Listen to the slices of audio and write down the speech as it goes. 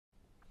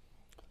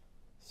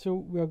So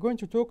we are going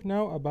to talk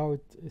now about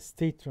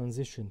state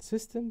transition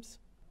systems.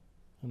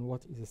 And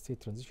what is a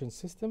state transition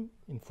system?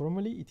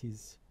 Informally, it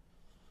is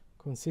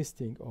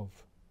consisting of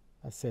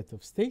a set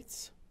of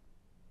states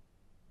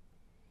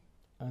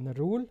and a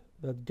rule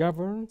that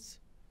governs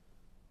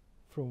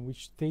from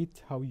which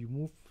state how you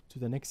move to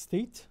the next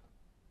state,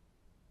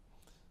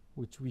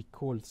 which we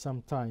call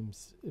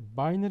sometimes a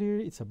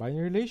binary. It's a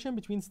binary relation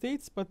between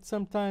states, but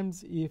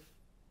sometimes if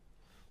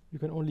you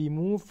can only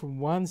move from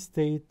one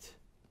state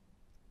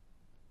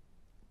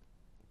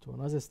to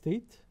another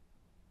state,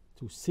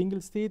 to single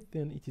state,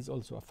 then it is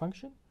also a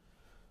function.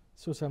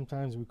 So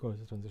sometimes we call it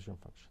a transition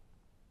function.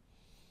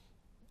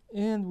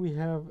 And we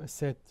have a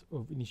set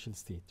of initial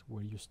state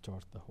where you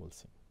start the whole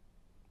thing.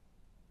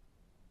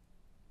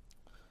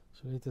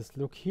 So let us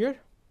look here.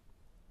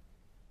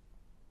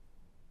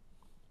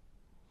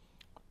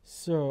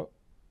 So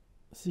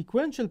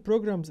sequential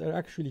programs are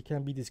actually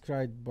can be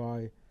described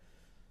by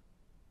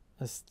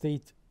a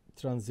state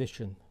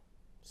transition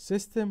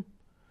system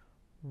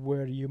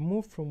where you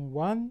move from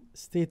one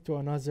state to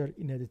another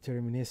in a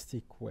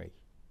deterministic way.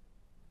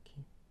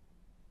 Okay.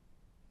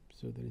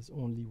 So there is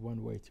only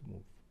one way to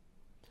move.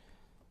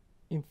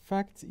 In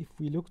fact, if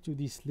we look to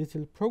this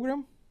little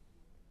program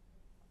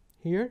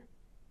here,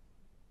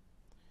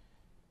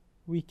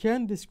 we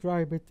can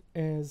describe it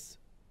as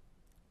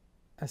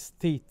a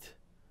state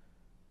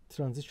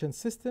transition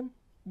system.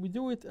 We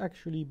do it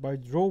actually by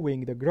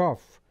drawing the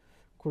graph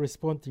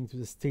corresponding to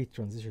the state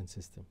transition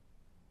system.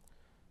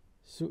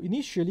 So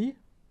initially,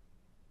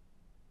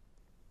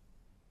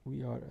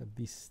 we are at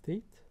this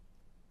state.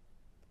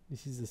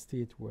 This is the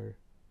state where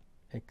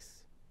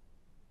x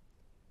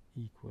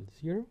equals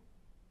 0.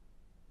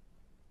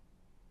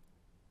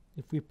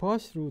 If we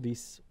pass through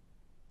this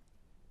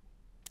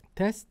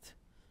test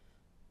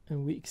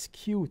and we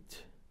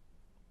execute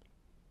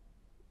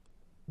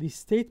this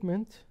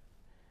statement,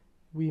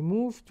 we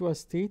move to a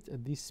state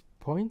at this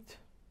point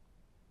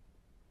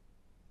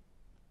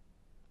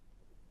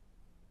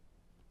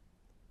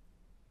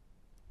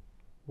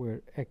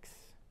where x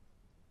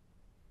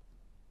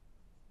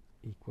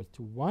equal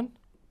to 1.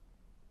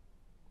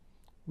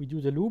 We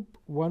do the loop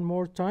one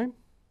more time,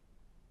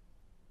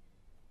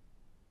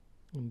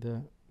 and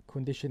the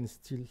condition is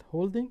still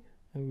holding,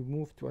 and we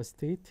move to a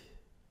state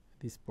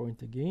at this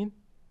point again.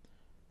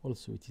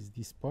 Also it is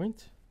this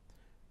point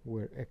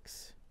where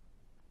x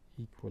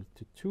equal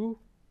to 2,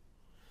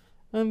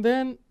 and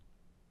then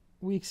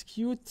we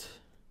execute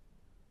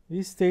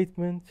this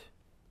statement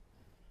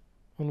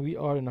and we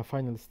are in a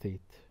final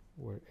state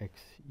where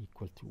x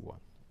equal to 1.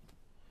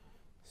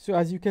 So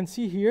as you can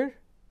see here,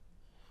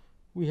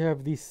 we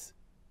have these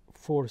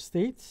 4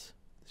 states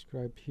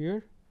described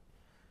here.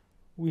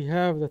 We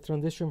have the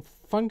transition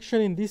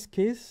function in this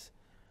case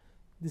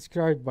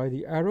described by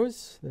the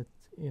arrows that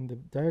in the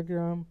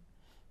diagram,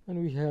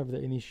 and we have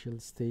the initial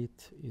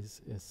state is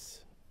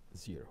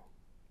S0.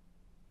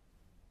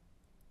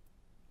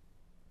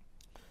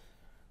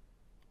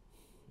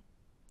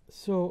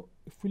 So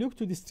if we look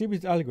to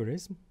distributed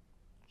algorithm,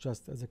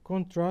 just as a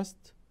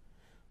contrast,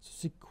 so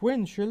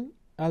sequential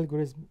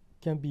algorithm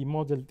can be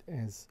modeled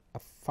as a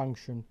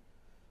function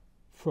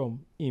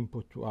from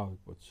input to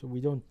output. So we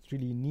don't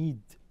really need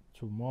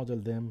to model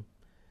them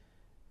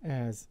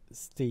as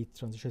state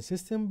transition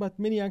system, but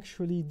many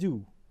actually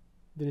do.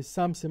 There is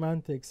some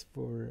semantics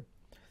for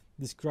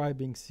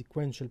describing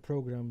sequential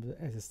programs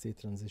as a state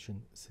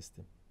transition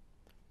system.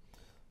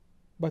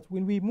 But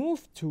when we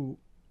move to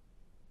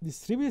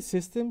distributed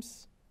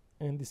systems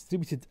and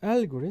distributed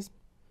algorithms,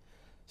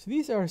 so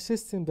these are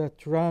systems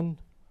that run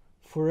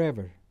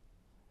forever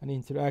and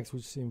interact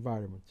with the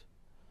environment.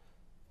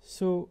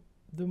 So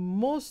the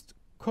most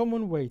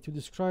common way to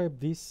describe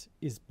this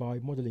is by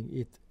modeling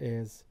it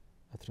as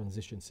a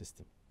transition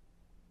system.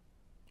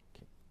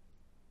 Okay.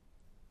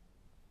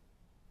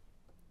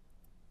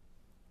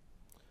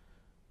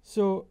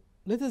 So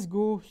let us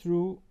go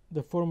through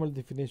the formal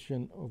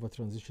definition of a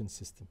transition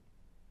system.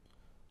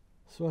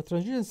 So a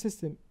transition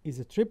system is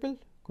a triple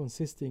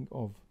consisting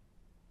of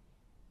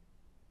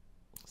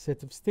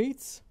set of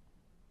states,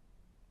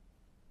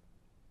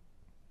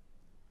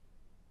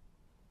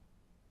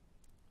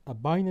 a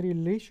binary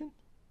relation,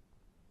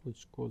 which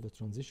is called the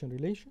transition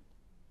relation,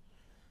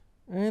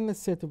 and a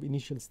set of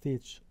initial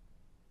states,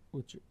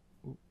 which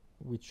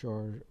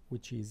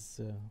is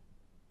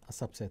a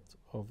subset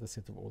of the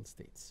set of all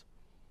states.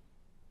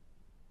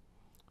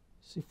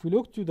 So if we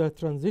look to the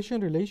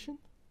transition relation,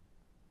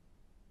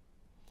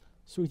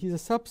 so it is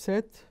a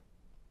subset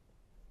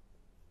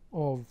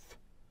of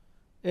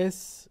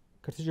S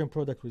Cartesian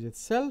product with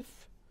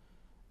itself,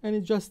 and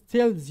it just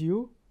tells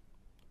you,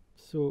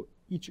 so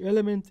each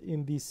element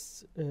in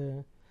this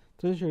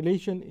transition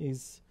relation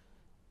is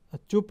a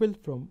tuple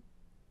from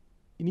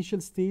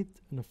initial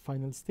state and a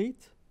final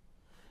state.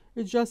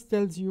 It just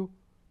tells you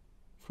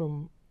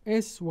from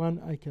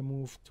S1 I can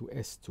move to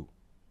S2,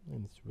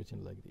 and it's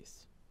written like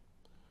this.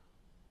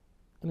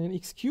 And an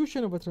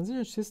execution of a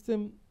transition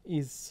system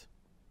is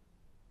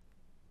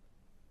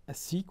a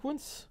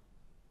sequence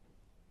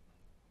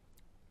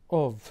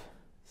of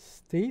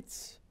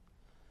states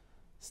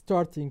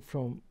starting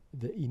from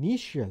the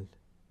initial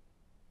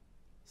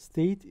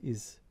state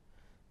is,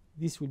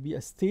 this will be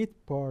a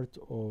state part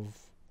of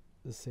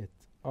the set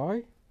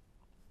I,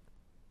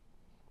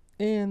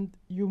 and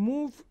you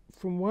move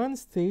from one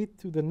state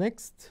to the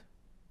next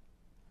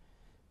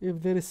if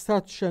there is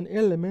such an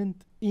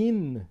element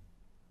in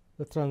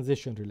the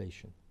transition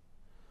relation.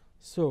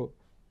 So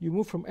you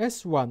move from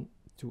S1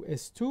 to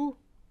S2,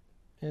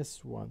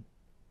 S1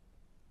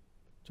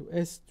 to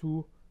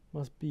S2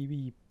 must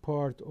be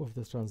part of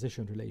the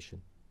transition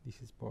relation.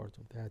 This is part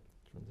of that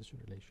transition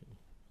relation.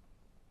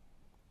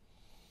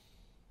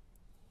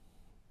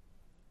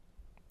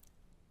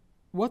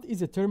 What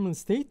is a terminal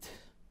state?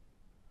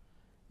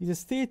 Is a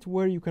state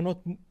where you cannot,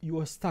 you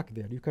are stuck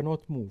there, you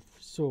cannot move.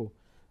 So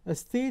a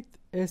state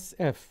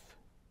SF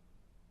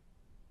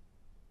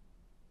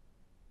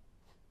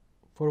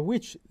for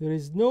which there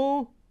is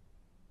no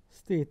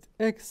state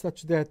X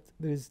such that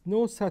there is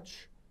no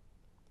such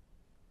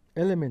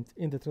element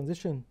in the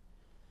transition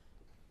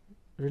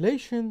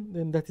relation,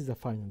 then that is a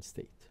final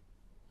state.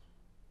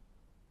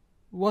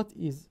 What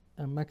is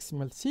a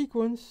maximal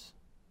sequence?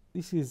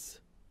 This is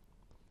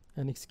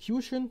an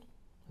execution,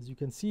 as you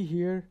can see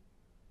here,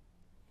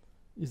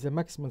 is a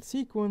maximal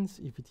sequence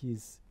if it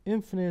is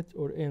infinite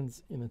or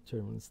ends in a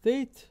terminal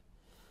state.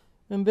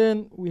 And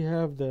then we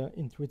have the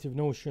intuitive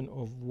notion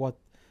of what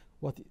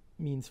it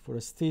means for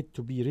a state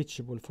to be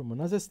reachable from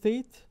another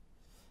state,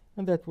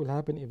 and that will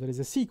happen if there is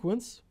a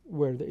sequence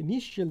where the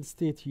initial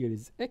state here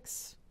is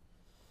X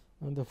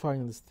and the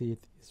final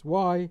state is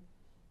Y,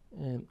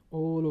 and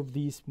all of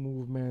these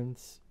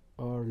movements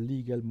are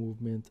legal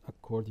movement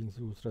according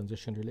to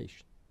transition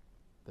relation.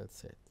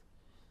 That's it.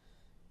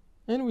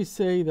 And we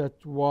say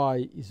that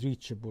Y is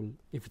reachable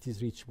if it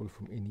is reachable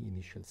from any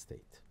initial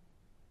state.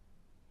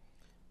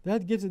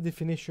 That gives a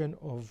definition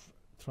of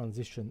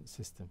transition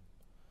system.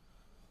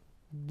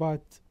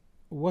 But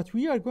what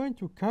we are going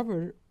to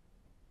cover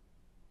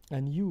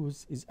and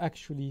use is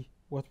actually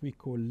what we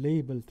call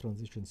label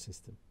transition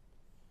system.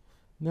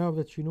 Now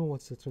that you know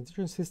what's a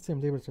transition system,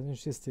 label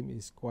transition system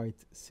is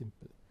quite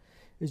simple.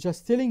 It's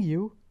just telling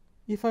you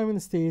if I'm in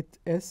state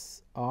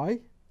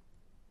Si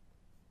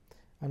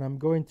and I'm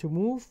going to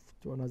move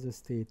to another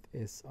state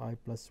Si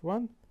plus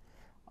 1,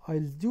 I'll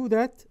do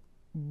that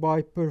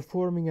by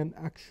performing an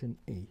action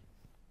A.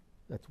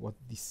 That's what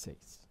this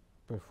says,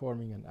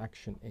 performing an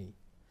action A.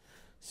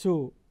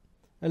 So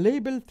a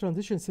labeled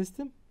transition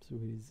system, so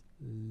it is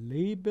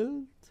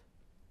labeled,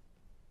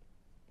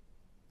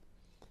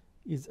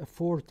 is a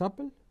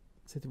four-tuple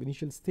set of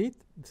initial state,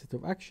 the set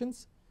of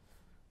actions,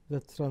 the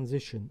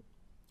transition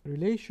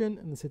relation,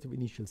 and the set of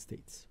initial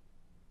states.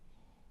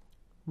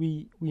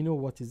 We know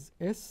what is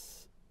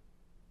S.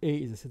 A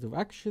is a set of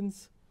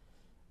actions,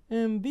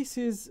 and this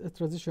is a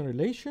transition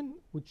relation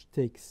which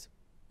takes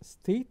a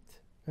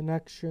state, an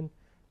action,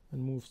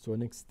 and moves to a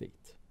next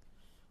state.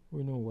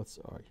 We know what's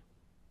I.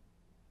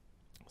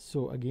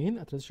 So again,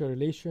 a transition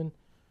relation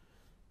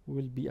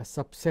will be a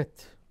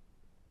subset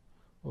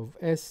of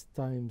S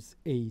times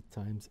A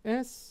times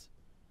S,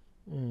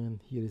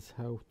 and here is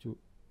how you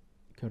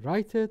can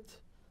write it.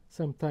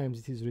 Sometimes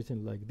it is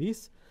written like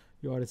this.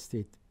 You are at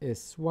state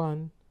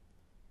S1,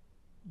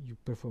 you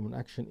perform an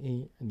action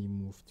A, and you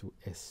move to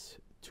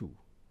S2.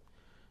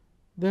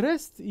 The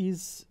rest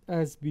is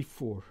as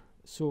before.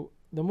 So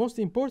the most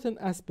important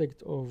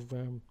aspect of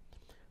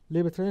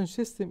label transition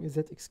system is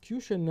that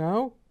execution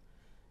now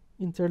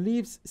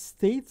interleaves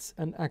states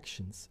and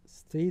actions.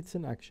 States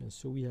and actions.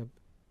 So we have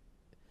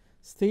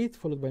state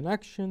followed by an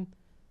action,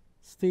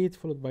 state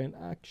followed by an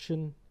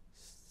action,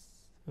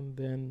 and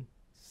then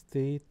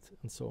state,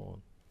 and so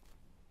on.